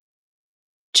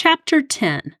Chapter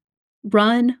 10.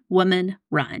 Run, Woman,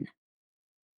 Run.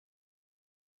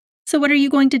 "So what are you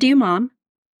going to do, Mom?"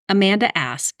 Amanda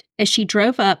asked as she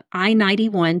drove up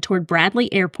I-91 toward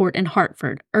Bradley Airport in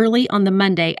Hartford early on the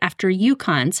Monday after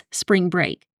UConn's spring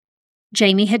break.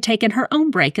 Jamie had taken her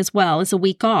own break as well as a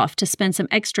week off to spend some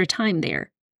extra time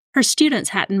there. Her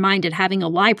students hadn't minded having a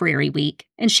library week,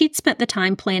 and she'd spent the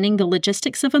time planning the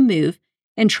logistics of a move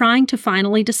and trying to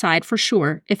finally decide for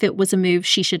sure if it was a move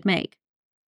she should make.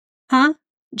 "Huh?"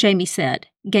 Jamie said,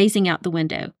 gazing out the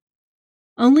window.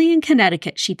 Only in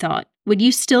Connecticut, she thought, would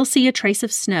you still see a trace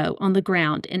of snow on the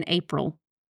ground in April.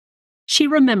 She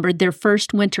remembered their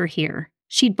first winter here.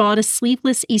 She'd bought a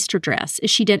sleeveless Easter dress, as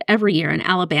she did every year in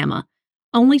Alabama,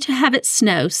 only to have it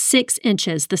snow 6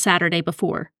 inches the Saturday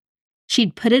before.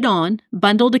 She'd put it on,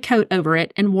 bundled a coat over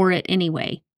it, and wore it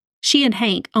anyway. She and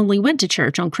Hank only went to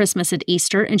church on Christmas and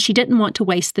Easter, and she didn't want to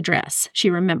waste the dress, she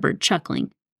remembered,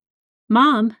 chuckling.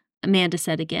 "Mom," Amanda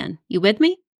said again, "you with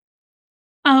me?"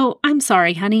 "Oh, I'm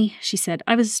sorry, honey," she said.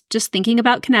 "I was just thinking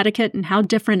about Connecticut and how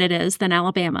different it is than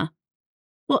Alabama."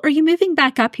 "Well, are you moving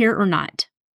back up here or not?"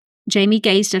 Jamie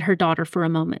gazed at her daughter for a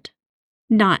moment.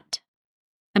 "Not."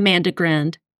 Amanda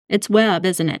grinned. "It's Webb,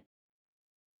 isn't it?"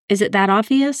 "Is it that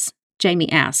obvious?"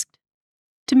 Jamie asked.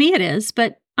 "To me it is,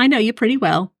 but I know you pretty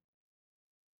well."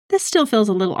 "This still feels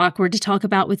a little awkward to talk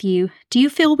about with you. Do you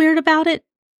feel weird about it?"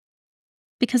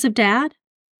 "Because of Dad?"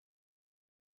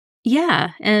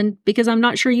 "Yeah, and because I'm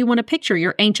not sure you want to picture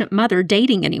your ancient mother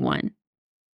dating anyone."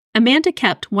 Amanda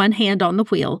kept one hand on the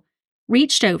wheel,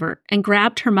 reached over, and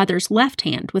grabbed her mother's left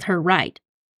hand with her right.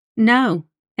 "No,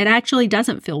 it actually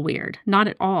doesn't feel weird, not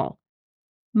at all.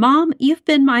 Mom, you've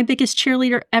been my biggest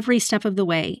cheerleader every step of the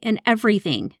way, and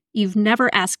everything. You've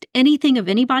never asked anything of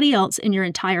anybody else in your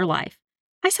entire life.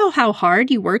 I saw how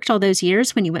hard you worked all those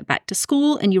years when you went back to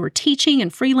school and you were teaching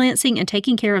and freelancing and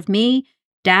taking care of me.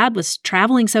 Dad was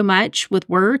traveling so much with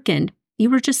work, and you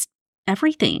were just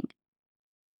everything."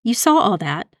 "You saw all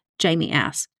that?" Jamie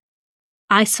asked.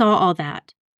 "I saw all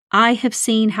that. I have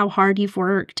seen how hard you've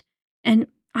worked, and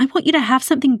I want you to have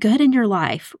something good in your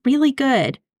life, really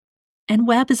good. And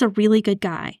Webb is a really good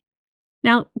guy.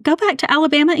 Now, go back to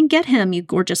Alabama and get him, you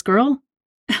gorgeous girl."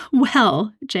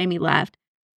 "Well," Jamie laughed,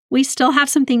 "we still have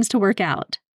some things to work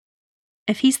out.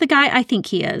 If he's the guy I think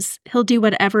he is, he'll do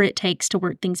whatever it takes to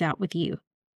work things out with you."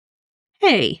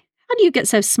 "Hey, how do you get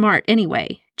so smart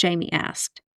anyway?" Jamie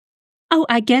asked. "Oh,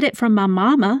 I get it from my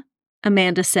mama,"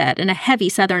 Amanda said in a heavy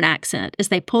Southern accent as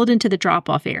they pulled into the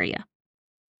drop-off area.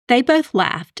 They both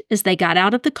laughed as they got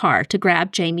out of the car to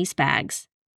grab Jamie's bags.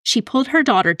 She pulled her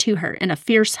daughter to her in a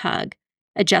fierce hug,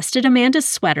 adjusted Amanda's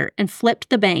sweater, and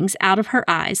flipped the bangs out of her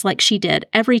eyes like she did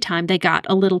every time they got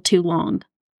a little too long.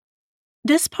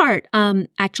 "This part,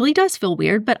 actually does feel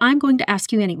weird, but I'm going to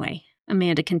ask you anyway,"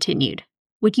 Amanda continued.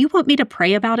 "Would you want me to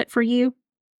pray about it for you?"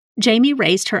 Jamie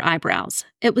raised her eyebrows.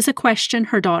 It was a question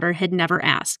her daughter had never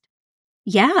asked.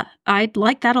 "Yeah, I'd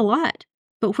like that a lot.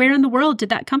 But where in the world did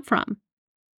that come from?"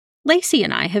 "Lacey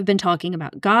and I have been talking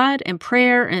about God and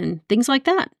prayer and things like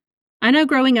that. I know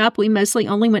growing up we mostly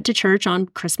only went to church on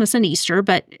Christmas and Easter,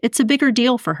 but it's a bigger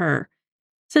deal for her.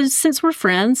 So since we're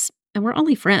friends, and we're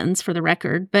only friends for the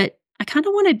record, but I kind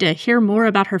of wanted to hear more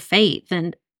about her faith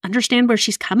and understand where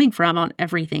she's coming from on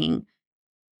everything.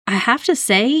 I have to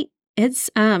say, it's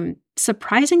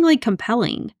surprisingly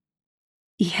compelling."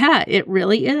 "Yeah, it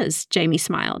really is," Jamie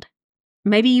smiled.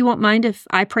 "Maybe you won't mind if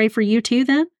I pray for you too,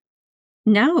 then?"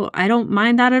 "No, I don't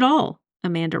mind that at all,"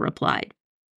 Amanda replied.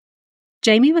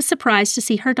 Jamie was surprised to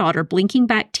see her daughter blinking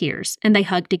back tears, and they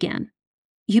hugged again.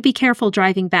 "You be careful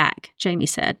driving back," Jamie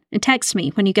said, "and text me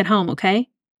when you get home, okay?"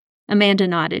 Amanda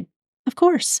nodded. "Of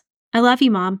course. I love you,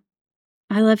 Mom."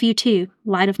 "I love you too,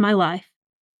 light of my life."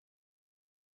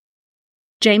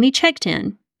 Jamie checked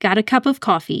in, got a cup of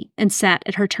coffee, and sat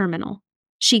at her terminal.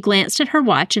 She glanced at her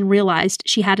watch and realized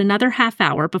she had another half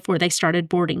hour before they started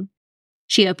boarding.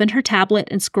 She opened her tablet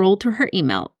and scrolled through her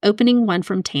email, opening one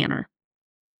from Tanner.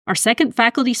 "Our second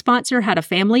faculty sponsor had a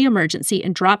family emergency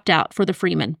and dropped out for the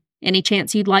Freeman. Any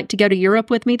chance you'd like to go to Europe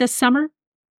with me this summer?"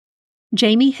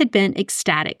 Jamie had been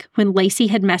ecstatic when Lacey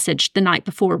had messaged the night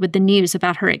before with the news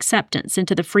about her acceptance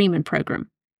into the Freeman program.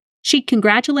 She'd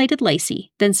congratulated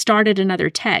Lacey, then started another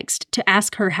text to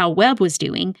ask her how Webb was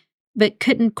doing, but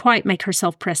couldn't quite make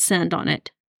herself press send on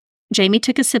it. Jamie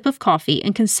took a sip of coffee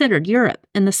and considered Europe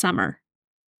in the summer.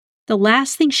 The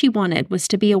last thing she wanted was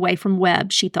to be away from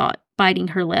Webb, she thought, biting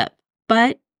her lip,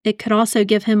 but it could also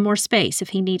give him more space if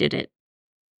he needed it.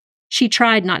 She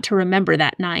tried not to remember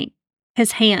that night,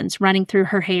 his hands running through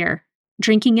her hair,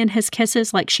 drinking in his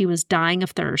kisses like she was dying of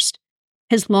thirst,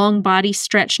 His long body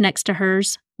stretched next to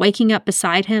hers, waking up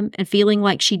beside him and feeling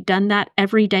like she'd done that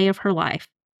every day of her life.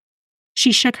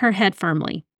 She shook her head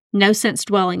firmly, no sense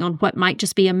dwelling on what might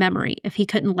just be a memory if he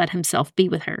couldn't let himself be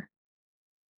with her.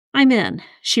 "I'm in,"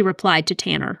 she replied to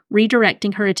Tanner,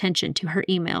 redirecting her attention to her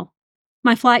email.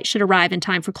 "My flight should arrive in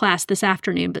time for class this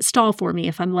afternoon, but stall for me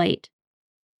if I'm late."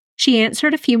 She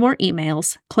answered a few more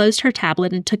emails, closed her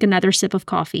tablet, and took another sip of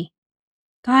coffee.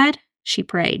 "God," she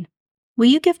prayed, "will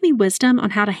you give me wisdom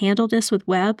on how to handle this with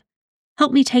Webb?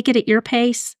 Help me take it at your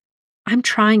pace. I'm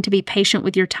trying to be patient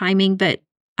with your timing, but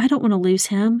I don't want to lose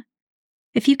him.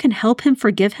 If you can help him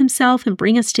forgive himself and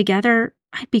bring us together,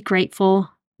 I'd be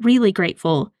grateful, really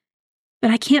grateful.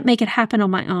 But I can't make it happen on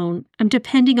my own. I'm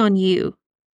depending on you.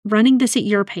 Running this at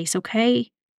your pace, okay?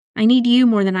 I need you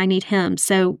more than I need him,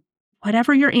 so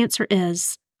whatever your answer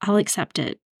is, I'll accept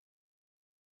it."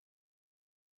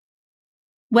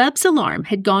 Webb's alarm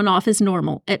had gone off as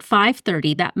normal at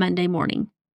 5:30 that Monday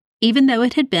morning. Even though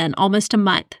it had been almost a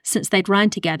month since they'd run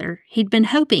together, he'd been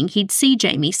hoping he'd see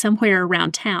Jamie somewhere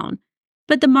around town,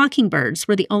 but the Mockingbirds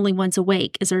were the only ones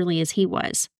awake as early as he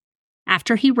was.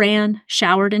 After he ran,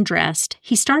 showered, and dressed,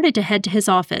 he started to head to his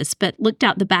office but looked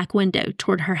out the back window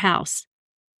toward her house.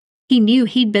 He knew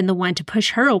he'd been the one to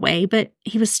push her away, but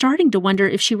he was starting to wonder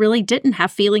if she really didn't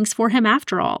have feelings for him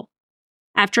after all.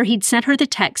 After he'd sent her the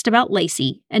text about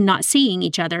Lacey and not seeing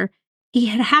each other, he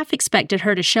had half expected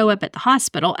her to show up at the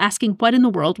hospital asking what in the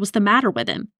world was the matter with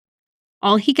him.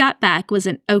 All he got back was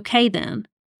an "okay then."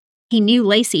 He knew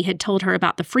Lacey had told her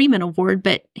about the Freeman Award,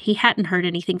 but he hadn't heard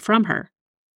anything from her.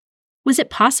 Was it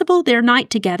possible their night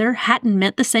together hadn't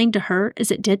meant the same to her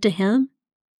as it did to him?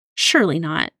 Surely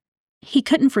not. He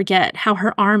couldn't forget how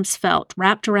her arms felt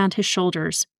wrapped around his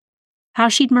shoulders, how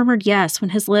she'd murmured yes when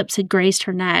his lips had grazed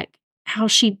her neck, how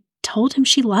she'd told him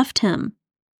she loved him.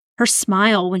 Her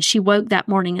smile when she woke that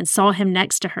morning and saw him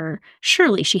next to her.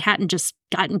 Surely she hadn't just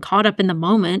gotten caught up in the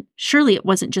moment. Surely it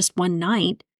wasn't just one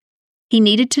night. He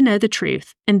needed to know the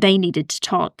truth, and they needed to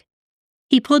talk.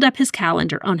 He pulled up his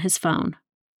calendar on his phone.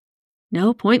 "No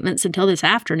appointments until this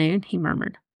afternoon," he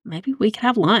murmured. "Maybe we could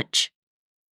have lunch."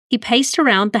 He paced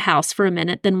around the house for a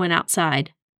minute, then went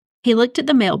outside. He looked at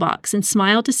the mailbox and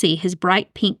smiled to see his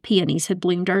bright pink peonies had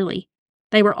bloomed early.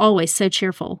 They were always so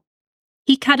cheerful.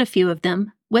 He cut a few of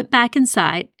them, went back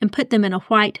inside, and put them in a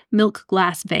white milk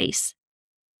glass vase.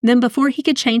 Then before he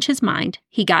could change his mind,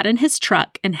 he got in his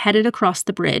truck and headed across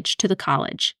the bridge to the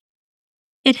college.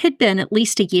 It had been at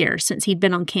least a year since he'd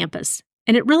been on campus,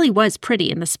 and it really was pretty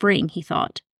in the spring, he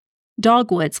thought.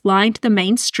 Dogwoods lined the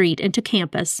main street into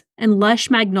campus, and lush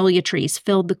magnolia trees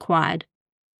filled the quad.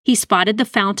 He spotted the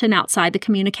fountain outside the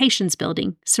communications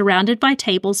building, surrounded by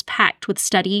tables packed with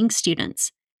studying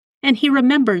students, and he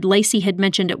remembered Lacey had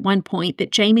mentioned at one point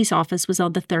that Jamie's office was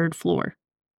on the 3rd floor.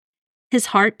 His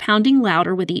heart pounding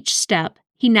louder with each step,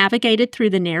 he navigated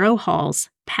through the narrow halls,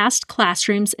 past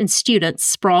classrooms and students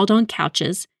sprawled on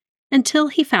couches, until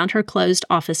he found her closed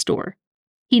office door.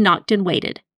 He knocked and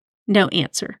waited. No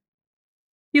answer.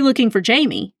 "You looking for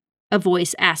Jamie?" a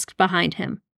voice asked behind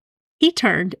him. He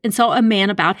turned and saw a man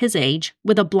about his age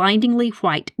with a blindingly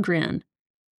white grin.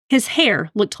 His hair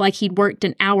looked like he'd worked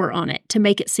an hour on it to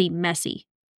make it seem messy.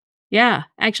 "Yeah,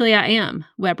 actually I am,"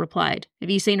 Webb replied. "Have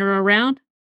you seen her around?"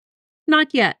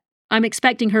 "Not yet. I'm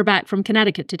expecting her back from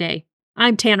Connecticut today.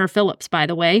 I'm Tanner Phillips, by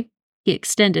the way." He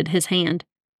extended his hand.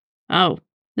 "Oh,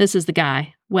 this is the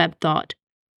guy," Webb thought.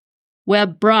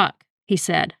 "Webb Brock," he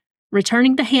said,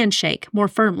 returning the handshake more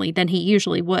firmly than he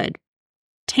usually would.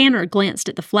 Tanner glanced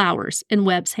at the flowers in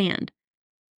Webb's hand.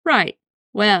 "Right,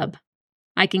 Webb.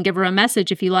 I can give her a message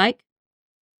if you like."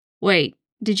 "Wait,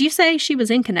 did you say she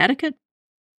was in Connecticut?"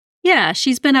 "Yeah,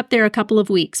 she's been up there a couple of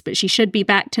weeks, but she should be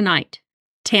back tonight."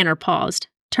 Tanner paused,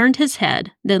 turned his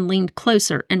head, then leaned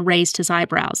closer and raised his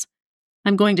eyebrows.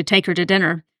 "I'm going to take her to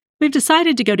dinner. We've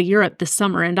decided to go to Europe this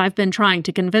summer, and I've been trying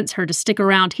to convince her to stick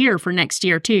around here for next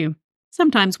year, too.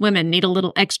 Sometimes women need a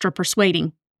little extra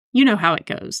persuading. You know how it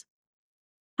goes."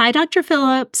 "Hi, Dr.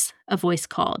 Phillips," a voice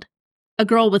called. A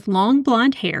girl with long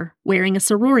blonde hair, wearing a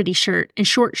sorority shirt and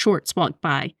short shorts walked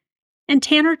by, and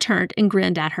Tanner turned and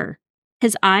grinned at her,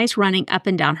 his eyes running up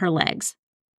and down her legs.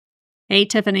 "Hey,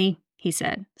 Tiffany," he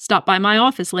said. "Stop by my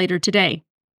office later today."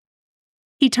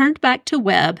 He turned back to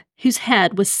Webb, whose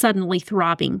head was suddenly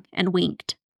throbbing, and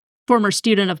winked. "Former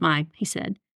student of mine," he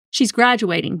said. "She's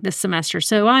graduating this semester,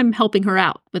 so I'm helping her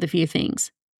out with a few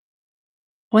things."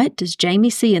 What does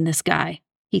Jamie see in this guy?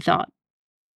 He thought.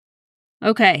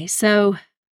 Okay, so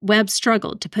Webb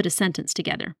struggled to put a sentence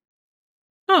together.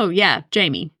 "Oh, yeah,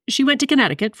 Jamie. She went to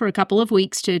Connecticut for a couple of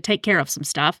weeks to take care of some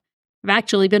stuff. I've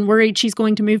actually been worried she's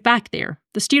going to move back there.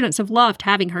 The students have loved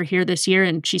having her here this year,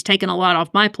 and she's taken a lot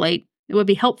off my plate. It would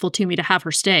be helpful to me to have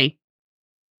her stay."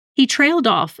 He trailed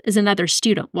off as another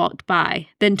student walked by,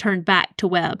 then turned back to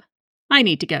Webb. "I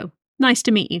need to go. Nice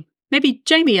to meet you. Maybe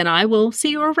Jamie and I will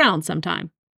see you around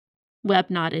sometime." Webb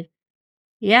nodded.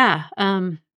 "Yeah,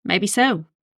 maybe so."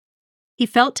 He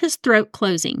felt his throat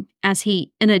closing as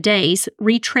he, in a daze,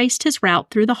 retraced his route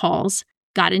through the halls,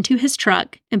 got into his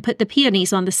truck, and put the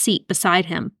peonies on the seat beside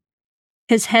him.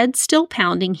 His head still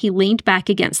pounding, he leaned back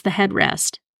against the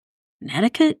headrest.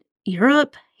 "Connecticut?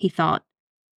 Europe?" he thought.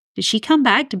 "Did she come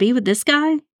back to be with this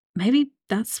guy? Maybe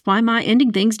that's why my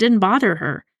ending things didn't bother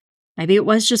her. Maybe it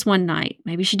was just one night.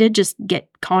 Maybe she did just get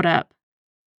caught up.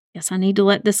 Guess I need to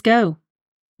let this go.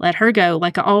 Let her go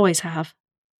like I always have."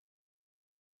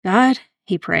 "God,"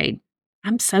 he prayed,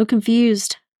 "I'm so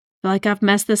confused. I feel like I've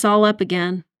messed this all up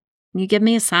again. Can you give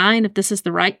me a sign if this is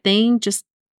the right thing? Just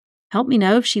help me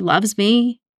know if she loves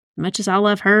me as much as I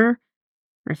love her,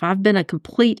 or if I've been a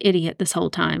complete idiot this whole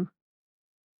time."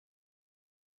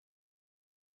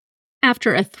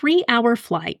 After a 3-hour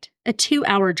flight, a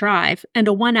 2-hour drive, and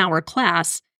a 1-hour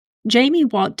class, Jamie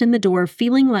walked in the door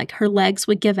feeling like her legs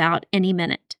would give out any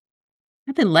minute.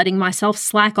 "I've been letting myself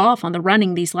slack off on the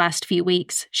running these last few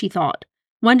weeks," she thought,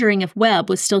 wondering if Webb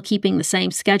was still keeping the same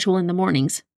schedule in the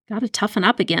mornings. Gotta toughen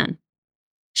up again.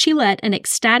 She let an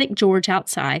ecstatic George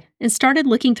outside and started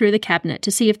looking through the cabinet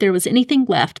to see if there was anything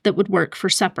left that would work for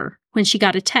supper when she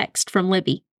got a text from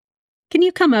Libby. "Can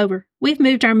you come over? We've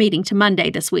moved our meeting to Monday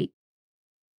this week."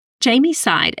 Jamie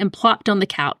sighed and plopped on the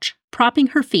couch, propping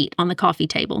her feet on the coffee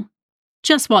table.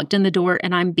 "Just walked in the door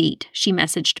and I'm beat," she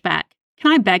messaged back.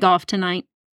 "Can I beg off tonight?"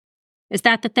 "Is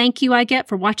that the thank you I get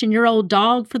for watching your old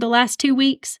dog for the last 2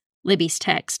 weeks?" Libby's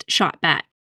text shot back.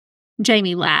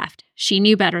 Jamie laughed. She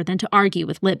knew better than to argue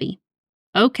with Libby.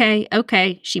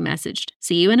 Okay, she messaged.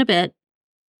 "See you in a bit."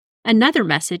 Another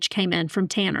message came in from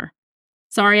Tanner.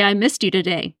 "Sorry I missed you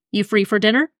today. You free for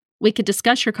dinner? We could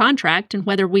discuss your contract and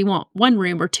whether we want 1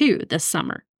 room or 2 this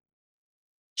summer."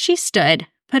 She stood,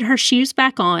 put her shoes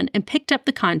back on, and picked up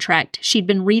the contract she'd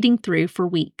been reading through for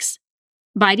weeks.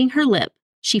 Biting her lip,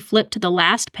 she flipped to the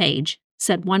last page,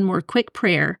 said one more quick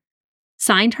prayer,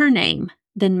 signed her name,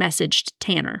 then messaged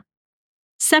Tanner.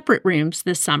 "Separate rooms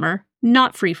this summer,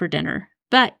 not free for dinner,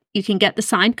 but you can get the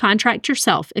signed contract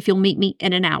yourself if you'll meet me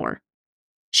in an hour."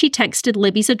 She texted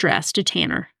Libby's address to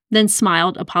Tanner, then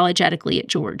smiled apologetically at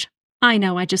George. "I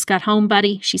know I just got home,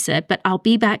 buddy," she said, "but I'll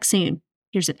be back soon.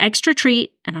 Here's an extra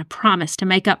treat, and I promise to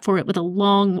make up for it with a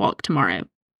long walk tomorrow."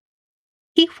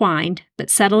 He whined, but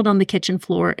settled on the kitchen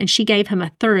floor, and she gave him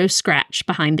a thorough scratch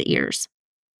behind the ears.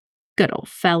 "Good old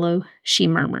fellow," she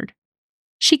murmured.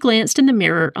 She glanced in the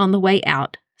mirror on the way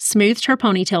out, smoothed her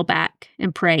ponytail back,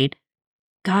 and prayed,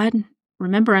 "God,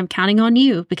 remember I'm counting on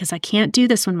you because I can't do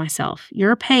this one myself.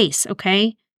 Your pace,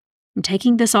 okay? I'm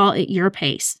taking this all at your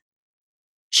pace."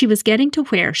 She was getting to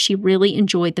where she really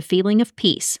enjoyed the feeling of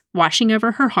peace washing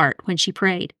over her heart when she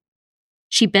prayed.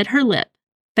 She bit her lip,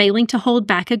 failing to hold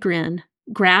back a grin,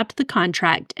 grabbed the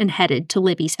contract, and headed to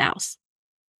Libby's house.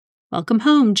 "Welcome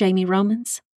home, Jamie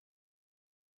Romans."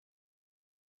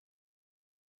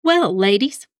 "Well,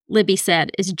 ladies," Libby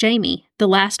said as Jamie, the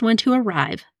last one to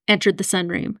arrive, entered the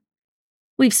sunroom.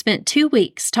 "We've spent 2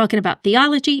 weeks talking about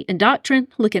theology and doctrine,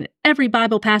 looking at every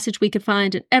Bible passage we could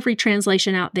find and every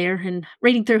translation out there, and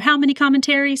reading through how many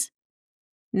commentaries?"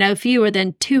 "No fewer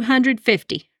than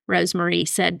 250, Rosemarie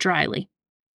said dryly.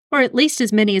 "Or at least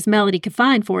as many as Melody could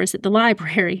find for us at the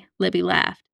library," Libby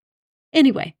laughed.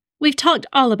 "Anyway, we've talked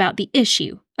all about the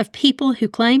issue of people who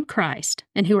claim Christ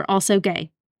and who are also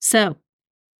gay. So,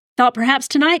 thought perhaps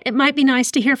tonight it might be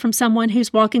nice to hear from someone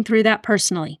who's walking through that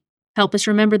personally. Help us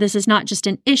remember this is not just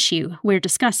an issue we're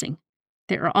discussing.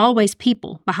 There are always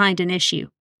people behind an issue."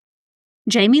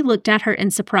 Jamie looked at her in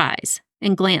surprise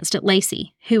and glanced at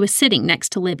Lacey, who was sitting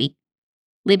next to Libby.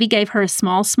 Libby gave her a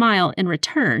small smile in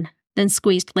return, then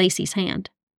squeezed Lacey's hand.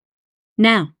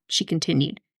 "Now," she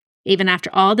continued, "even after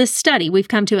all this study, we've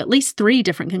come to at least 3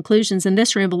 different conclusions in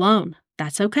this room alone.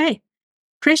 That's okay.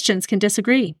 Christians can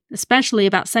disagree, especially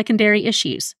about secondary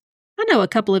issues. I know a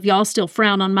couple of y'all still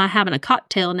frown on my having a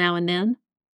cocktail now and then."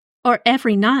 "Or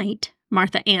every night,"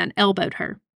 Martha Ann elbowed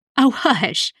her. "Oh,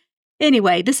 hush.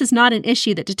 Anyway, this is not an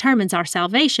issue that determines our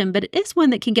salvation, but it is one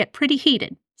that can get pretty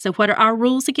heated. So what are our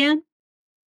rules again?"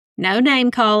 "No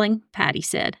name-calling," Patty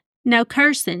said. "No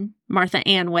cursing," Martha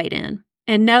Ann weighed in.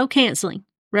 "And no canceling,"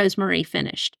 Rosemarie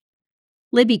finished.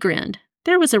 Libby grinned.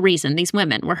 There was a reason these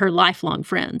women were her lifelong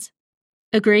friends.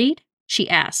 "Agreed?" she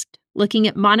asked, looking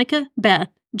at Monica, Beth,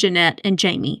 Jeanette, and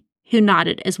Jamie, who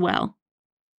nodded as well.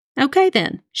 "Okay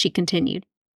then," she continued.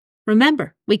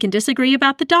 Remember, we can disagree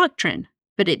about the doctrine,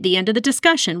 but at the end of the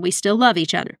discussion, we still love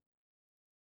each other.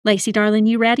 Lacey, darling,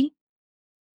 you ready?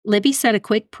 Libby said a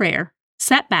quick prayer,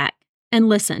 sat back, and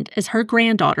listened as her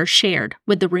granddaughter shared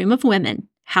with the room of women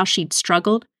how she'd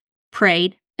struggled,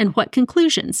 prayed, and what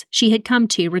conclusions she had come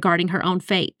to regarding her own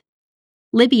faith.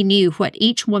 Libby knew what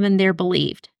each woman there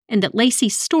believed, and that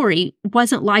Lacey's story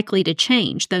wasn't likely to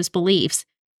change those beliefs,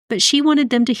 but she wanted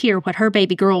them to hear what her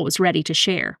baby girl was ready to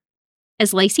share.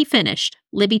 As Lacey finished,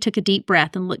 Libby took a deep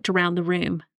breath and looked around the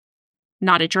room.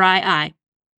 Not a dry eye.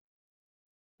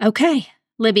 Okay,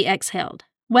 Libby exhaled.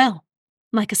 Well,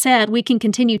 like I said, we can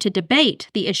continue to debate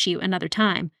the issue another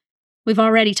time. We've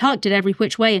already talked it every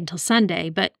which way until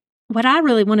Sunday, but what I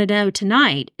really want to know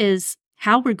tonight is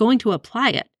how we're going to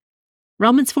apply it.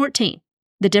 Romans 14,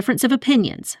 the difference of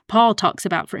opinions, Paul talks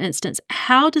about, for instance.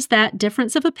 How does that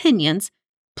difference of opinions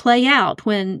play out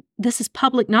when this is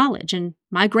public knowledge and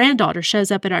my granddaughter shows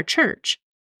up at our church?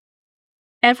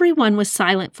 Everyone was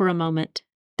silent for a moment.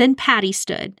 Then Patty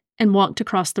stood and walked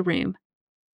across the room.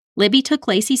 Libby took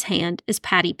Lacey's hand as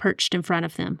Patty perched in front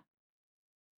of them.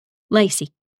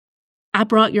 Lacey, I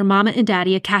brought your mama and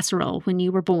daddy a casserole when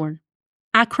you were born.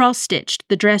 I cross-stitched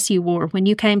the dress you wore when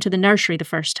you came to the nursery the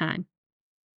first time.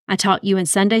 I taught you in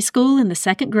Sunday school in the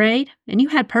 2nd grade, and you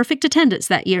had perfect attendance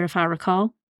that year, if I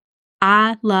recall.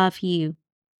 I love you.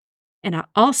 And I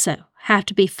also have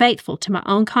to be faithful to my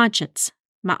own conscience,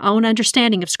 my own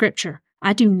understanding of Scripture.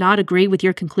 I do not agree with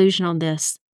your conclusion on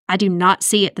this. I do not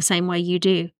see it the same way you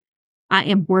do. I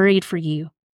am worried for you.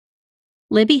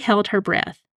 Libby held her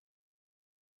breath.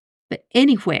 But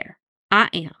anywhere I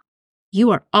am,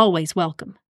 you are always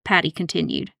welcome, Patty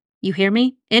continued. You hear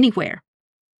me? Anywhere.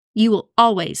 You will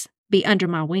always be under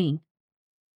my wing.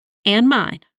 And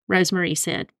mine, Rosemarie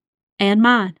said. And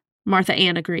mine, Martha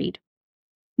Ann agreed.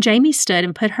 Jamie stood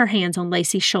and put her hands on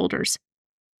Lacey's shoulders.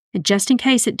 And just in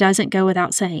case it doesn't go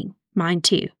without saying, mine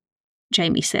too,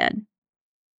 Jamie said.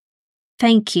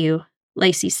 Thank you,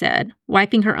 Lacey said,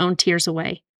 wiping her own tears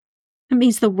away. It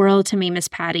means the world to me, Miss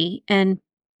Patty, and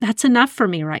that's enough for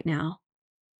me right now.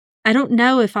 I don't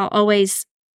know if I'll always,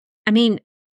 even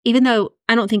though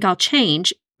I don't think I'll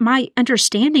change, my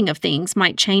understanding of things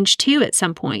might change too at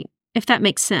some point, if that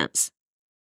makes sense.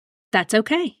 That's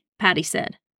okay, Patty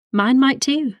said. Mine might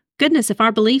too. Goodness, if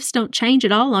our beliefs don't change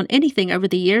at all on anything over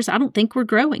the years, I don't think we're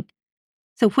growing.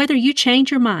 So whether you change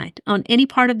your mind on any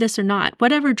part of this or not,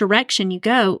 whatever direction you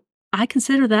go, I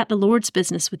consider that the Lord's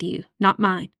business with you, not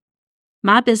mine.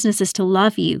 My business is to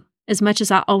love you as much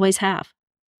as I always have.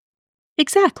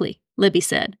 Exactly, Libby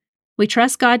said. We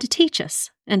trust God to teach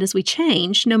us, and as we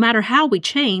change, no matter how we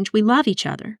change, we love each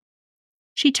other.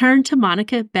 She turned to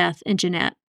Monica, Beth, and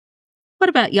Jeanette. What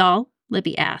about y'all?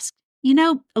 Libby asked. You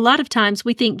know, a lot of times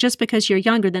we think just because you're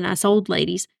younger than us old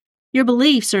ladies, your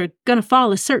beliefs are going to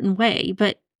fall a certain way,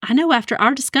 but I know after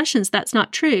our discussions that's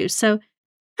not true, so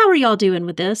how are y'all doing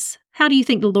with this? How do you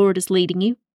think the Lord is leading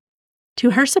you?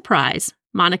 To her surprise,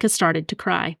 Monica started to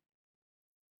cry.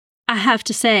 I have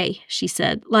to say, she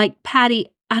said, like Patty,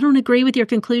 I don't agree with your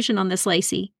conclusion on this,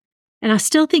 Lacey. And I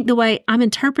still think the way I'm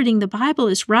interpreting the Bible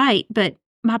is right, but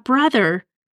my brother...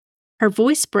 Her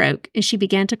voice broke and she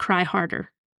began to cry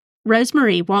harder.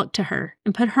 Rosemarie walked to her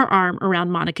and put her arm around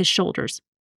Monica's shoulders.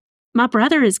 My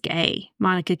brother is gay,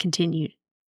 Monica continued.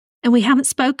 And we haven't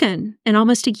spoken in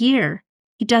almost a year.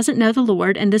 He doesn't know the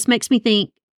Lord, and this makes me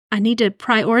think I need to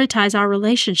prioritize our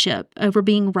relationship over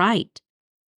being right.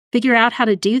 Figure out how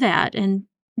to do that, and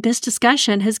this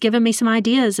discussion has given me some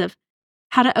ideas of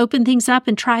how to open things up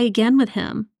and try again with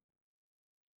him.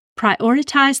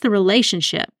 Prioritize the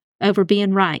relationship over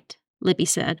being right, Libby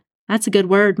said. That's a good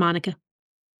word, Monica.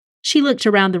 She looked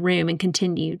around the room and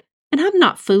continued, and I'm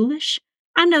not foolish.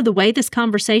 I know the way this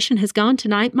conversation has gone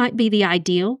tonight might be the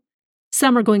ideal.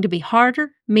 Some are going to be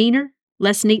harder, meaner,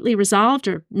 less neatly resolved,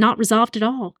 or not resolved at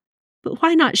all. But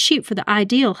why not shoot for the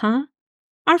ideal, huh?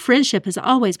 Our friendship has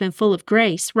always been full of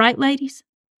grace, right, ladies?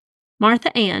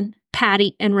 Martha Ann,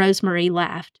 Patty, and Rosemarie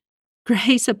laughed.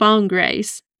 Grace upon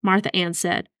grace, Martha Ann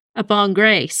said. Upon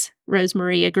grace,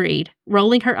 Rosemarie agreed,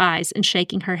 rolling her eyes and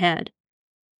shaking her head.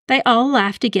 They all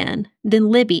laughed again, then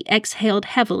Libby exhaled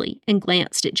heavily and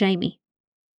glanced at Jamie.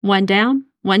 One down,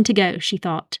 one to go, she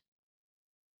thought.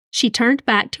 She turned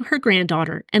back to her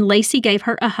granddaughter, and Lacey gave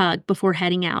her a hug before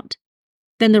heading out.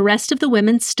 Then the rest of the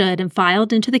women stood and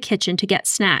filed into the kitchen to get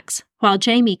snacks, while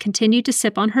Jamie continued to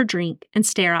sip on her drink and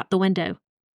stare out the window.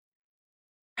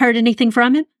 Heard anything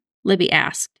from him? Libby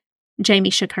asked. Jamie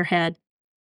shook her head.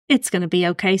 It's going to be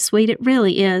okay, sweet, it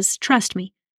really is, trust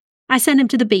me. I sent him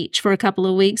to the beach for a couple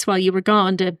of weeks while you were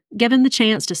gone to give him the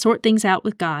chance to sort things out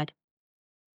with God.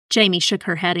 Jamie shook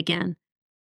her head again.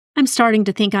 I'm starting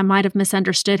to think I might have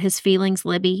misunderstood his feelings,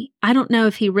 Libby. I don't know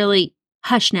if he really—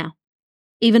 Hush now.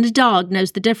 Even a dog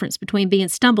knows the difference between being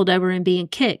stumbled over and being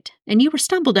kicked, and you were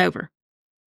stumbled over.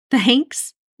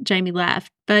 Thanks, Jamie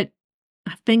laughed, but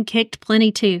I've been kicked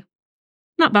plenty too.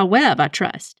 Not by Webb, I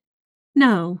trust.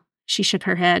 No, she shook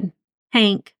her head.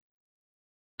 Hank.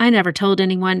 I never told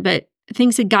anyone, but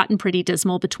things had gotten pretty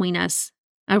dismal between us.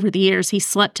 Over the years, he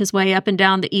slept his way up and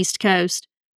down the East Coast.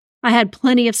 I had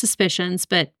plenty of suspicions,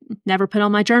 but never put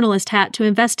on my journalist hat to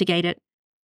investigate it.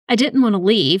 I didn't want to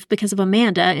leave because of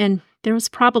Amanda, and there was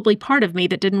probably part of me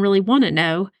that didn't really want to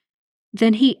know.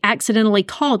 Then he accidentally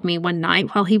called me one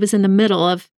night while he was in the middle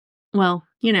of, well,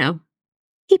 you know.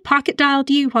 He pocket-dialed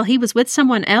you while he was with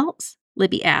someone else?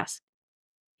 Libby asked.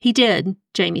 He did,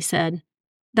 Jamie said.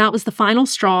 That was the final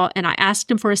straw, and I asked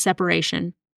him for a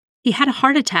separation. He had a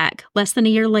heart attack less than a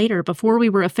year later before we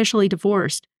were officially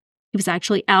divorced. He was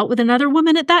actually out with another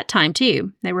woman at that time,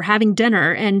 too. They were having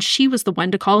dinner, and she was the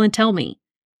one to call and tell me.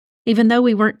 Even though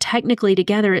we weren't technically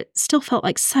together, it still felt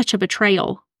like such a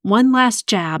betrayal. One last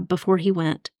jab before he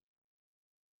went.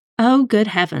 Oh, good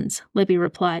heavens, Libby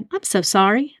replied. I'm so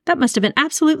sorry. That must have been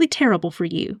absolutely terrible for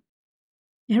you.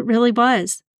 It really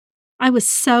was. I was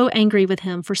so angry with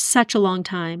him for such a long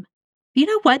time. You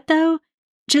know what, though?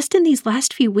 Just in these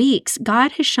last few weeks,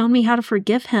 God has shown me how to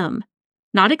forgive him.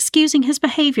 Not excusing his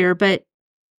behavior, but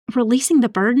releasing the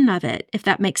burden of it, if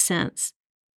that makes sense.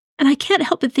 And I can't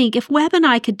help but think if Webb and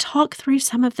I could talk through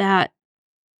some of that.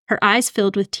 Her eyes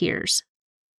filled with tears.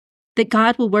 That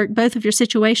God will work both of your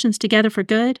situations together for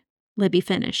good, Libby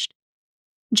finished.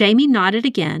 Jamie nodded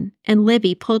again, and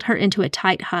Libby pulled her into a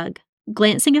tight hug,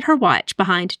 glancing at her watch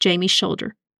behind Jamie's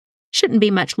shoulder. Shouldn't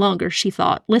be much longer, she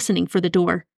thought, listening for the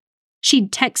door.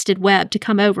 She'd texted Webb to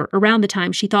come over around the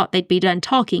time she thought they'd be done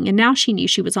talking, and now she knew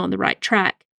she was on the right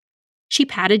track. She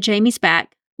patted Jamie's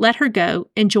back, let her go,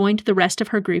 and joined the rest of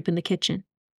her group in the kitchen.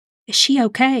 Is she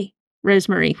okay?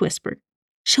 Rosemarie whispered.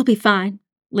 She'll be fine,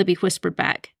 Libby whispered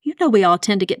back. You know we all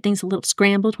tend to get things a little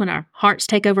scrambled when our hearts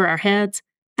take over our heads.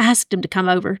 I asked him to come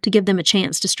over to give them a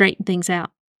chance to straighten things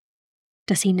out.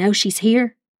 Does he know she's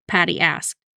here? Patty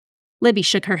asked. Libby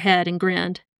shook her head and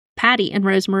grinned. Patty and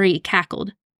Rosemarie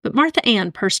cackled, but Martha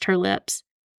Ann pursed her lips.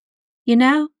 You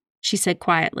know, she said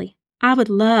quietly, I would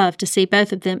love to see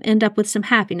both of them end up with some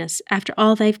happiness after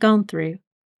all they've gone through.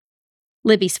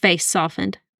 Libby's face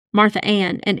softened. Martha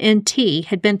Ann and N.T.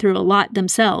 had been through a lot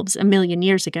themselves 1,000,000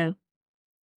 years ago.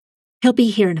 He'll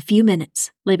be here in a few minutes,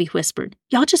 Libby whispered.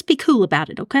 Y'all just be cool about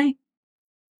it, okay?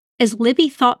 As Libby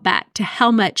thought back to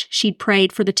how much she'd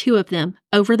prayed for the two of them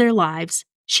over their lives,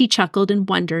 she chuckled and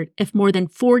wondered if more than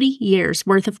 40 years'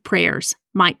 worth of prayers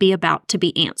might be about to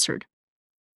be answered.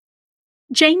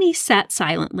 Jamie sat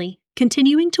silently,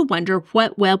 continuing to wonder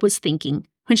what Webb was thinking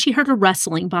when she heard a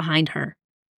rustling behind her.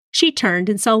 She turned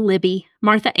and saw Libby,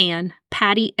 Martha Ann,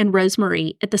 Patty, and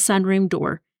Rosemarie at the sunroom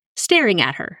door, staring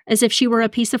at her as if she were a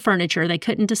piece of furniture they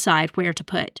couldn't decide where to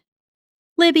put.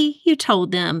 Libby, you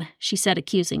told them, she said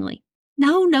accusingly.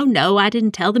 No, I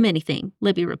didn't tell them anything,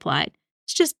 Libby replied.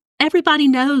 It's just everybody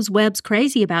knows Webb's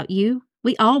crazy about you.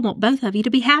 We all want both of you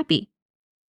to be happy.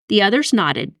 The others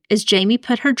nodded as Jamie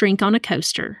put her drink on a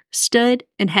coaster, stood,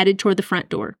 and headed toward the front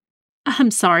door.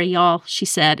 I'm sorry, y'all, she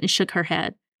said and shook her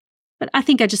head. But I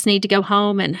think I just need to go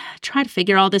home and try to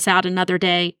figure all this out another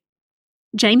day.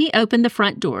 Jamie opened the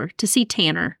front door to see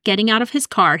Tanner getting out of his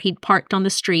car he'd parked on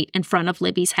the street in front of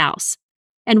Libby's house,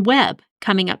 and Webb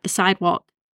coming up the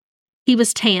sidewalk. He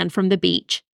was tan from the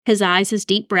beach, his eyes as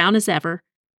deep brown as ever,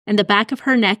 and the back of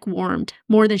her neck warmed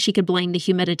more than she could blame the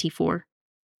humidity for.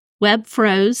 Webb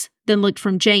froze, then looked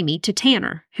from Jamie to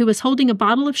Tanner, who was holding a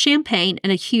bottle of champagne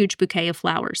and a huge bouquet of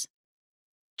flowers.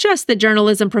 Just the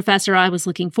journalism professor I was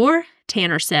looking for,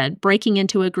 Tanner said, breaking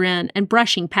into a grin and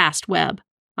brushing past Webb.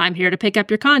 I'm here to pick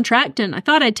up your contract, and I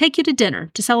thought I'd take you to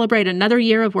dinner to celebrate another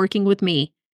year of working with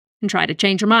me and try to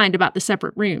change your mind about the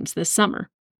separate rooms this summer.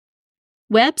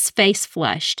 Webb's face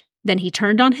flushed. Then he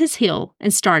turned on his heel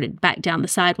and started back down the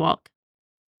sidewalk.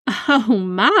 Oh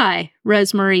my,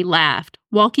 Rosemarie laughed,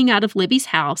 walking out of Libby's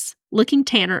house, looking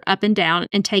Tanner up and down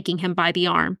and taking him by the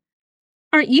arm.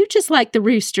 Aren't you just like the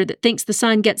rooster that thinks the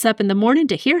sun gets up in the morning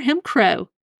to hear him crow?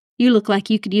 You look like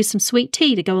you could use some sweet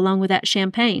tea to go along with that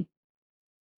champagne.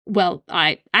 Well,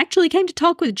 I actually came to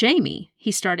talk with Jamie,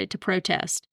 he started to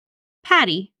protest.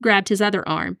 Patty grabbed his other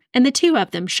arm, and the two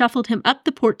of them shuffled him up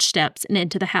the porch steps and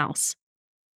into the house.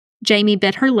 Jamie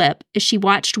bit her lip as she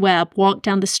watched Webb walk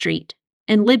down the street,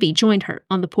 and Libby joined her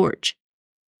on the porch.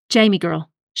 Jamie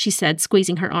girl, she said,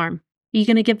 squeezing her arm, are you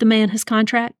going to give the man his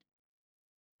contract?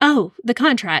 Oh, the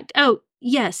contract. Oh,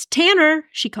 yes, Tanner,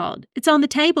 she called. It's on the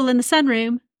table in the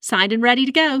sunroom. Signed and ready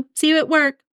to go. See you at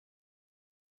work."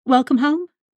 "Welcome home?"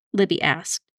 Libby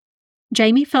asked.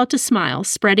 Jamie felt a smile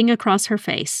spreading across her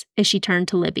face as she turned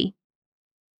to Libby.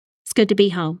 "It's good to be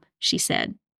home," she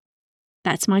said.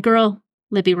 "That's my girl,"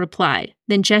 Libby replied,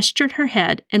 then gestured her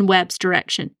head in Webb's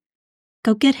direction.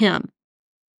 "Go get him."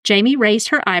 Jamie raised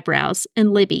her eyebrows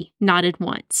and Libby nodded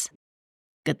once.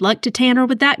 Good luck to Tanner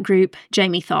with that group,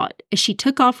 Jamie thought, as she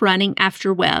took off running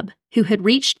after Webb, who had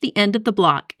reached the end of the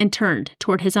block and turned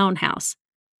toward his own house.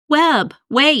 "Webb,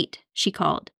 wait," she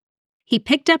called. He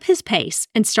picked up his pace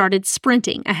and started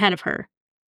sprinting ahead of her.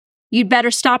 "You'd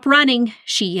better stop running,"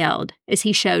 she yelled, as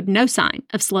he showed no sign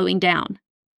of slowing down.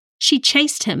 She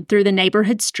chased him through the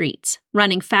neighborhood streets,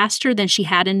 running faster than she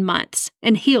had in months,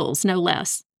 and heels no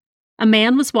less. A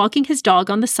man was walking his dog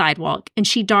on the sidewalk, and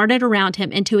she darted around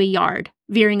him into a yard,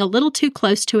 veering a little too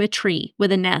close to a tree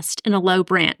with a nest in a low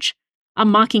branch. A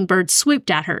mockingbird swooped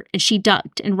at her, and she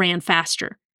ducked and ran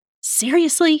faster.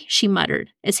 "Seriously?" she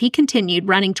muttered, as he continued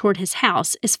running toward his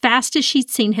house as fast as she'd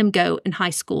seen him go in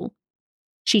high school.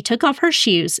 She took off her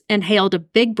shoes, inhaled a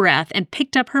big breath, and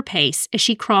picked up her pace as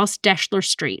she crossed Deschler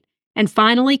Street, and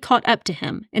finally caught up to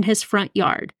him in his front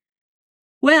yard.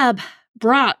 "Webb,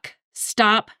 Brock,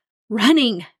 stop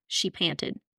running," she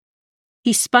panted.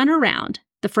 He spun around,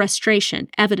 the frustration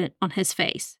evident on his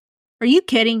face. "Are you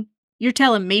kidding? You're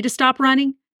telling me to stop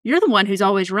running? You're the one who's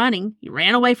always running. You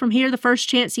ran away from here the first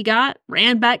chance you got,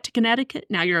 ran back to Connecticut.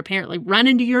 Now you're apparently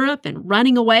running to Europe and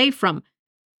running away from—"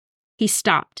 He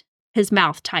stopped, his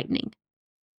mouth tightening.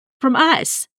 "From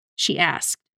us?" she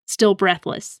asked, still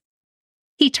breathless.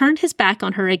 He turned his back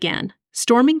on her again,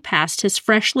 storming past his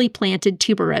freshly planted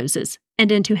tuberoses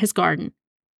and into his garden.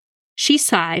 She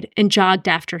sighed and jogged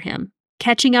after him,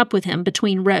 catching up with him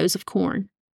between rows of corn.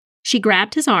 She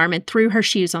grabbed his arm and threw her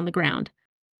shoes on the ground.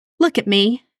 "Look at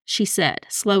me," she said,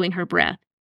 slowing her breath,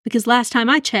 "because last time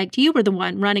I checked, you were the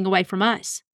one running away from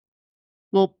us."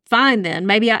 "Well, fine then,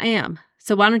 maybe I am.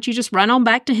 So why don't you just run on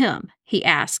back to him?" he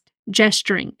asked,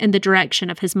 gesturing in the direction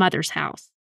of his mother's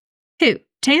house. "Who,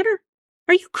 Tanner?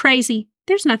 Are you crazy?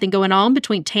 There's nothing going on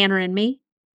between Tanner and me."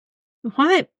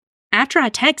 "Why, after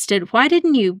I texted, why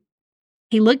didn't you—"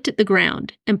 He looked at the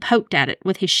ground and poked at it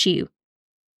with his shoe.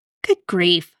 "Good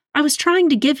grief. I was trying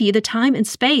to give you the time and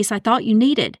space I thought you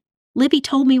needed. Libby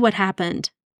told me what happened.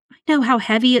 I know how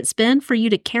heavy it's been for you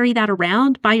to carry that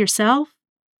around by yourself."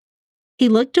 He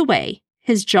looked away,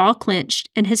 his jaw clenched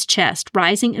and his chest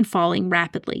rising and falling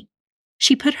rapidly.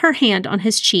 She put her hand on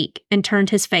his cheek and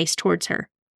turned his face towards her.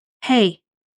 "Hey,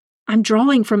 I'm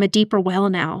drawing from a deeper well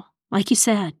now, like you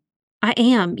said. I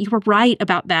am. You were right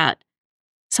about that.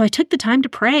 So I took the time to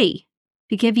pray,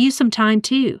 to give you some time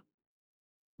too."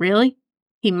 "Really?"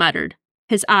 he muttered,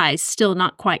 his eyes still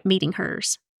not quite meeting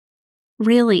hers.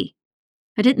 "Really.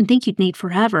 I didn't think you'd need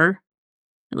forever.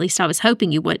 At least I was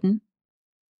hoping you wouldn't."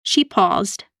 She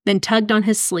paused, then tugged on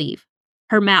his sleeve,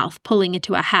 her mouth pulling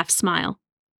into a half smile.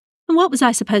 "And what was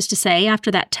I supposed to say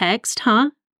after that text,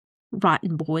 huh?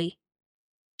 Rotten boy."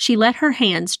 She let her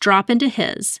hands drop into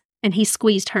his, and he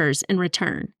squeezed hers in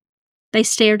return. They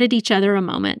stared at each other a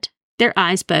moment, their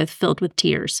eyes both filled with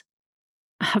tears.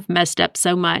 "I've messed up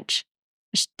so much.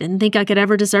 I just didn't think I could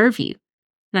ever deserve you,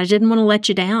 and I didn't want to let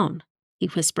you down," he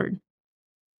whispered.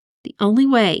 "The only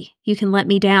way you can let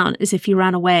me down is if you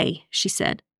run away," she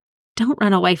said. "Don't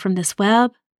run away from this,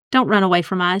 Webb. Don't run away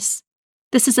from us.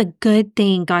 This is a good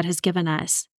thing God has given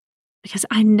us. Because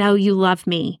I know you love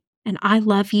me, and I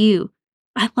love you.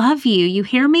 I love you. You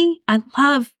hear me? I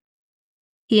love—"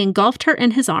 He engulfed her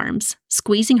in his arms,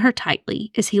 squeezing her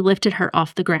tightly as he lifted her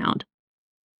off the ground.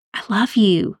 "I love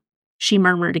you," she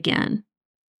murmured again.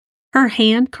 Her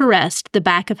hand caressed the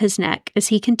back of his neck as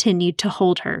he continued to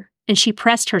hold her, and she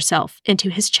pressed herself into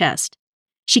his chest.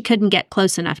 She couldn't get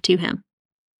close enough to him.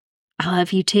 "I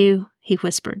love you too," he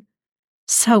whispered.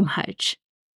 "So much.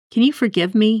 Can you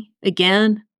forgive me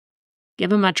again?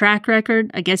 Given my track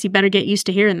record, I guess you better get used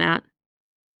to hearing that."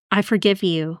 "I forgive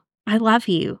you. I love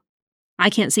you. I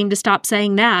can't seem to stop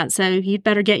saying that, so you'd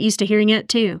better get used to hearing it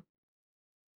too."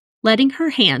 Letting her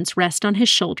hands rest on his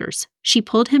shoulders, she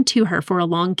pulled him to her for a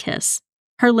long kiss,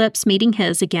 her lips meeting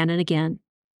his again and again.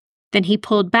 Then he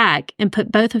pulled back and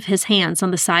put both of his hands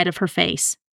on the side of her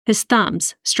face, his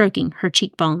thumbs stroking her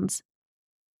cheekbones.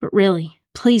 "But really,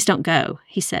 please don't go,"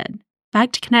 he said.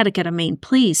 "Back to Connecticut, I mean.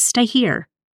 Please, stay here.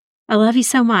 I love you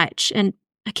so much, and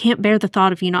I can't bear the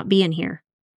thought of you not being here."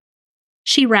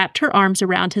 She wrapped her arms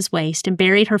around his waist and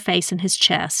buried her face in his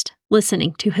chest,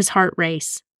 listening to his heart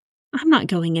race. "I'm not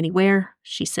going anywhere,"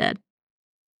 she said.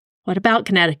 "What about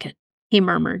Connecticut?" he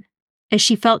murmured, as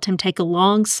she felt him take a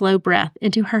long, slow breath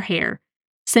into her hair,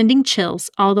 sending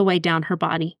chills all the way down her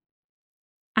body.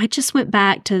 I just went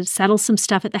back to settle some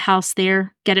stuff at the house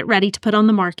there, get it ready to put on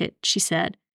the market, she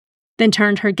said, then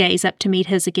turned her gaze up to meet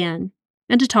his again,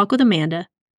 and to talk with Amanda.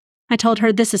 I told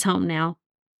her this is home now.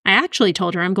 I actually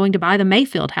told her I'm going to buy the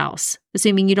Mayfield house,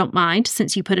 assuming you don't mind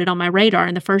since you put it on my radar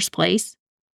in the first place.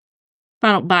 If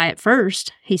I don't buy it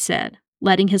first, he said,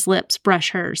 letting his lips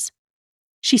brush hers.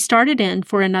 She started in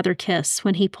for another kiss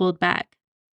when he pulled back.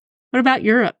 What about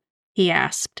Europe? He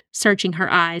asked, searching her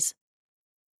eyes.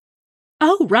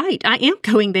 Oh, right, I am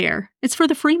going there. It's for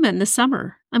the Freeman this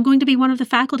summer. I'm going to be one of the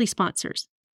faculty sponsors.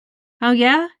 Oh,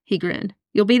 yeah? He grinned.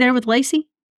 You'll be there with Lacey?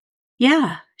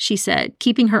 Yeah, she said,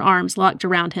 keeping her arms locked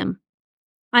around him.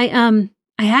 I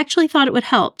actually thought it would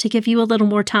help to give you a little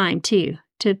more time, too,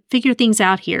 to figure things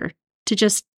out here, to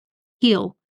just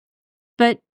heal.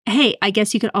 But, hey, I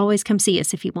guess you could always come see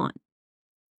us if you want.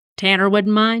 Tanner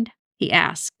wouldn't mind? He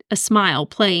asked, a smile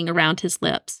playing around his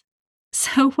lips.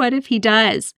 So what if he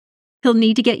does? He'll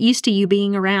need to get used to you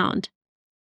being around.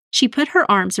 She put her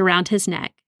arms around his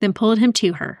neck, then pulled him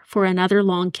to her for another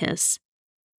long kiss.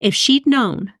 If she'd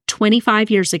known 25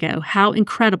 years ago how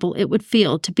incredible it would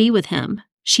feel to be with him,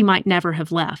 she might never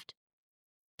have left.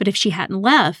 But if she hadn't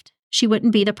left, she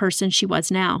wouldn't be the person she was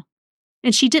now.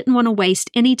 And she didn't want to waste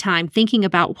any time thinking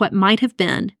about what might have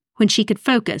been when she could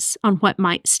focus on what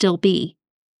might still be.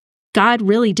 God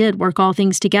really did work all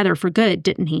things together for good,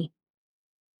 didn't he?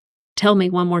 Tell me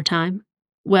one more time,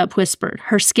 Webb whispered,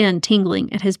 her skin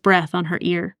tingling at his breath on her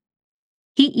ear.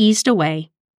 He eased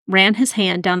away, ran his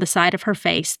hand down the side of her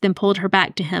face, then pulled her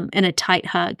back to him in a tight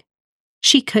hug.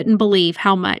 She couldn't believe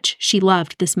how much she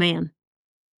loved this man.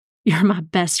 You're my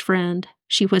best friend,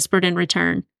 she whispered in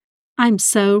return. I'm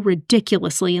so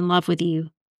ridiculously in love with you,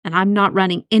 and I'm not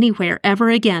running anywhere ever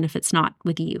again if it's not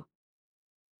with you.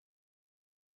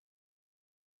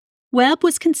 Webb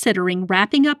was considering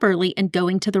wrapping up early and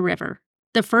going to the river.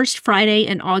 The first Friday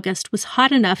in August was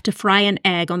hot enough to fry an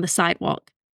egg on the sidewalk.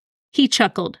 He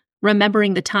chuckled,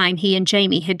 remembering the time he and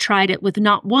Jamie had tried it with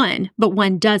not 1, but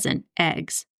 12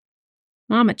 eggs.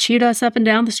 Mama chewed us up and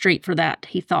down the street for that,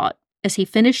 he thought, as he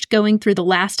finished going through the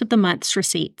last of the month's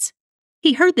receipts.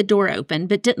 He heard the door open,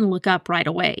 but didn't look up right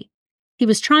away. He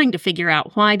was trying to figure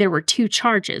out why there were 2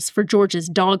 charges for George's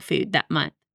dog food that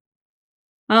month.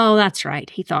 Oh, that's right,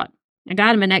 he thought. I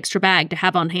got him an extra bag to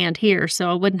have on hand here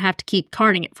so I wouldn't have to keep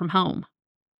carting it from home.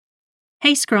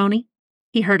 Hey, Scrawny,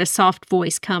 he heard a soft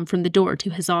voice come from the door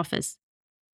to his office.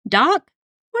 Doc,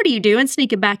 what are you doing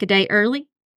sneaking back a day early?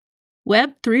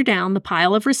 Webb threw down the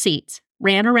pile of receipts,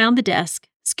 ran around the desk,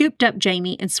 scooped up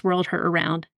Jamie, and swirled her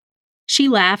around. She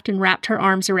laughed and wrapped her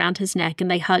arms around his neck, and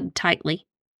they hugged tightly.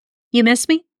 You miss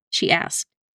me? She asked.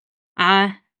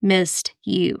 I missed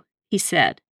you, he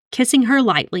said, kissing her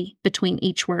lightly between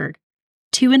each word.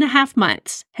 2.5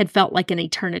 months had felt like an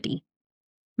eternity.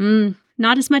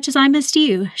 Not as much as I missed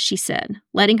you, she said,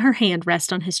 letting her hand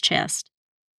rest on his chest.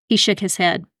 He shook his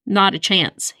head. Not a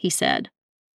chance, he said.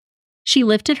 She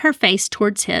lifted her face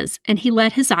towards his, and he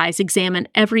let his eyes examine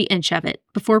every inch of it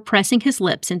before pressing his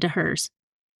lips into hers.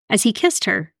 As he kissed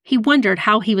her, he wondered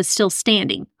how he was still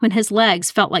standing when his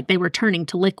legs felt like they were turning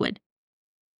to liquid.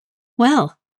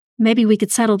 Well, maybe we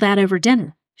could settle that over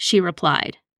dinner, she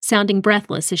replied, sounding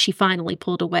breathless as she finally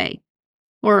pulled away.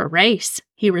 Or a race,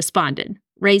 he responded,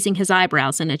 raising his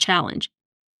eyebrows in a challenge.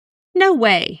 No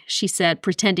way, she said,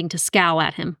 pretending to scowl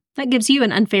at him. That gives you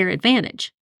an unfair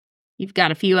advantage. You've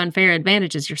got a few unfair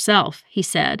advantages yourself, he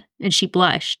said, and she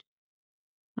blushed.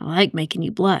 I like making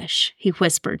you blush, he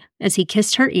whispered, as he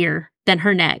kissed her ear, then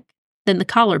her neck, then the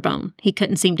collarbone he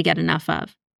couldn't seem to get enough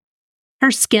of.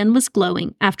 Her skin was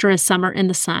glowing after a summer in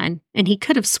the sun, and he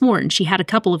could have sworn she had a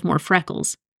couple of more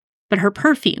freckles. But her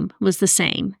perfume was the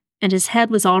same, and his head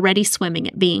was already swimming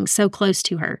at being so close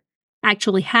to her,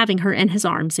 actually having her in his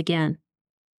arms again.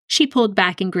 She pulled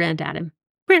back and grinned at him.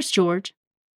 Where's George?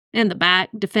 In the back,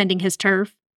 defending his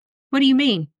turf. What do you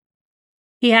mean?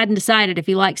 He hadn't decided if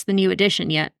he likes the new edition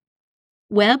yet.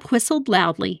 Webb whistled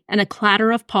loudly, and a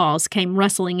clatter of paws came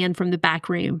rustling in from the back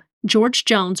room, George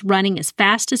Jones running as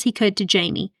fast as he could to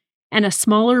Jamie, and a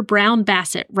smaller brown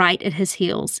basset right at his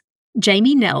heels.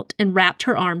 Jamie knelt and wrapped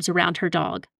her arms around her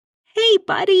dog. Hey,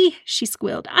 buddy, she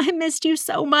squealed. I missed you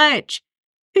so much.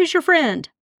 Who's your friend?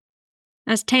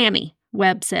 That's Tammy,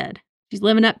 Webb said. She's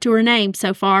living up to her name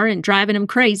so far and driving him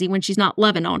crazy when she's not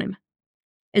loving on him.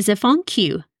 As if on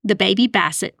cue, the baby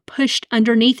basset pushed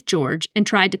underneath George and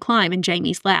tried to climb in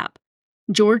Jamie's lap.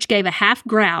 George gave a half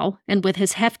growl and with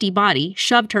his hefty body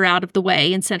shoved her out of the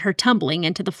way and sent her tumbling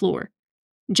into the floor.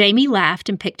 Jamie laughed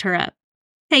and picked her up.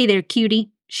 Hey there,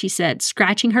 cutie, she said,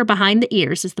 scratching her behind the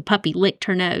ears as the puppy licked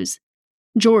her nose.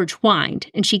 George whined,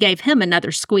 and she gave him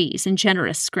another squeeze and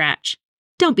generous scratch.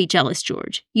 Don't be jealous,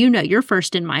 George. You know you're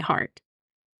first in my heart.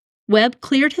 Webb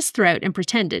cleared his throat and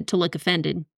pretended to look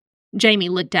offended. Jamie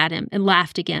looked at him and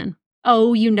laughed again.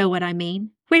 Oh, you know what I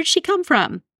mean. Where'd she come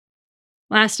from?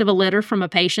 Last of a litter from a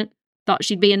patient. Thought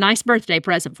she'd be a nice birthday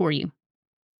present for you.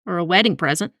 Or a wedding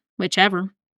present,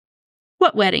 whichever.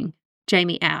 What wedding?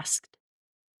 Jamie asked.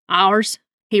 Ours,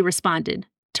 he responded,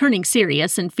 turning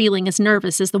serious and feeling as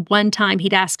nervous as the one time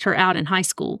he'd asked her out in high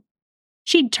school.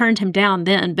 She'd turned him down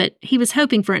then, but he was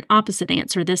hoping for an opposite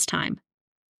answer this time.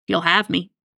 You'll have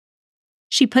me.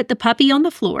 She put the puppy on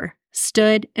the floor,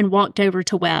 stood, and walked over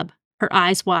to Webb, her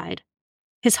eyes wide.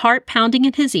 His heart pounding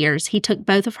in his ears, he took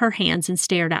both of her hands and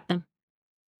stared at them.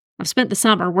 I've spent the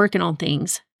summer working on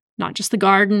things, not just the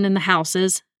garden and the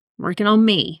houses, working on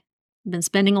me. I've been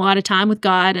spending a lot of time with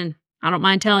God, and I don't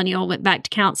mind telling you I went back to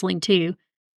counseling too,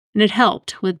 and it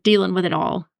helped with dealing with it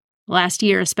all. Last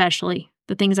year especially,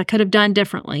 the things I could have done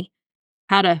differently.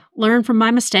 How to learn from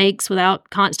my mistakes without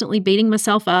constantly beating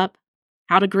myself up.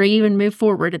 How to grieve and move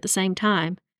forward at the same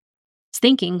time. I was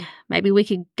thinking maybe we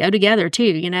could go together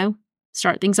too,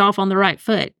 start things off on the right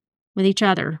foot, with each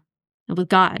other, and with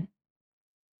God.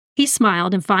 He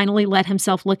smiled and finally let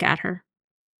himself look at her.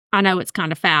 I know it's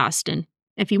kind of fast, and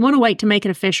if you want to wait to make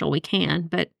it official, we can,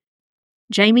 but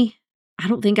Jamie, I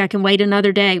don't think I can wait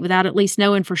another day without at least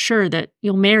knowing for sure that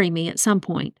you'll marry me at some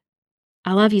point.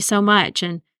 I love you so much,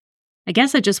 and I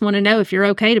guess I just want to know if you're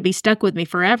okay to be stuck with me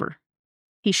forever.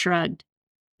 He shrugged.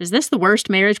 Is this the worst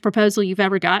marriage proposal you've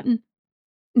ever gotten?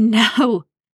 No,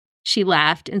 she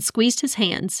laughed and squeezed his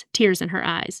hands, tears in her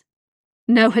eyes.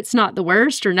 No, it's not the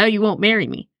worst, or no, you won't marry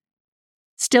me.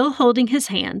 Still holding his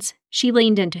hands, she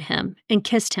leaned into him and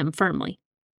kissed him firmly.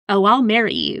 Oh, I'll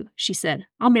marry you, she said.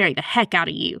 I'll marry the heck out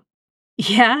of you.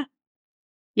 Yeah?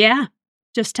 Yeah.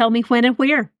 Just tell me when and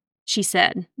where, she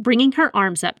said, bringing her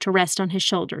arms up to rest on his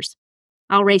shoulders.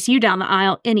 I'll race you down the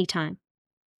aisle anytime.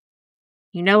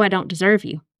 You know I don't deserve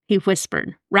you, he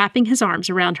whispered, wrapping his arms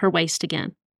around her waist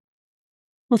again.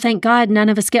 Well, thank God none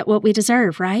of us get what we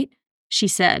deserve, right? She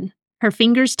said, her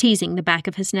fingers teasing the back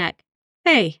of his neck.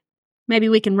 Hey, maybe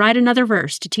we can write another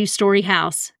verse to Two-Story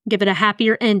House, give it a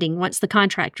happier ending once the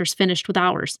contractor's finished with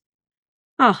ours.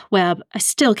 Oh, Webb, I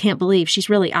still can't believe she's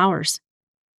really ours.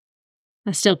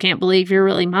 I still can't believe you're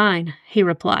really mine, he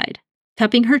replied,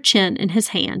 cupping her chin in his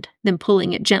hand, then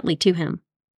pulling it gently to him.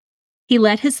 He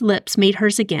let his lips meet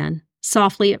hers again,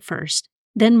 softly at first,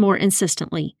 then more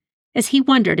insistently, as he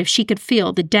wondered if she could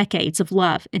feel the decades of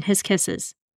love in his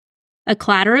kisses. A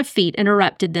clatter of feet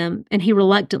interrupted them, and he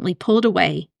reluctantly pulled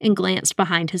away and glanced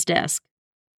behind his desk.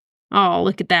 Oh,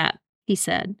 look at that, he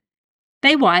said.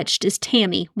 They watched as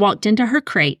Tammy walked into her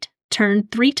crate,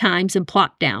 turned 3 times and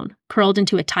plopped down, curled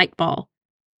into a tight ball.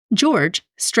 George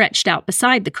stretched out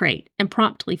beside the crate and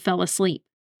promptly fell asleep.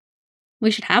 We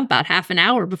should have about half an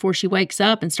hour before she wakes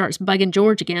up and starts bugging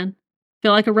George again.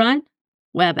 Feel like a run?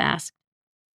 Webb asked.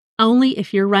 Only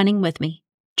if you're running with me,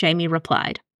 Jamie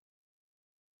replied.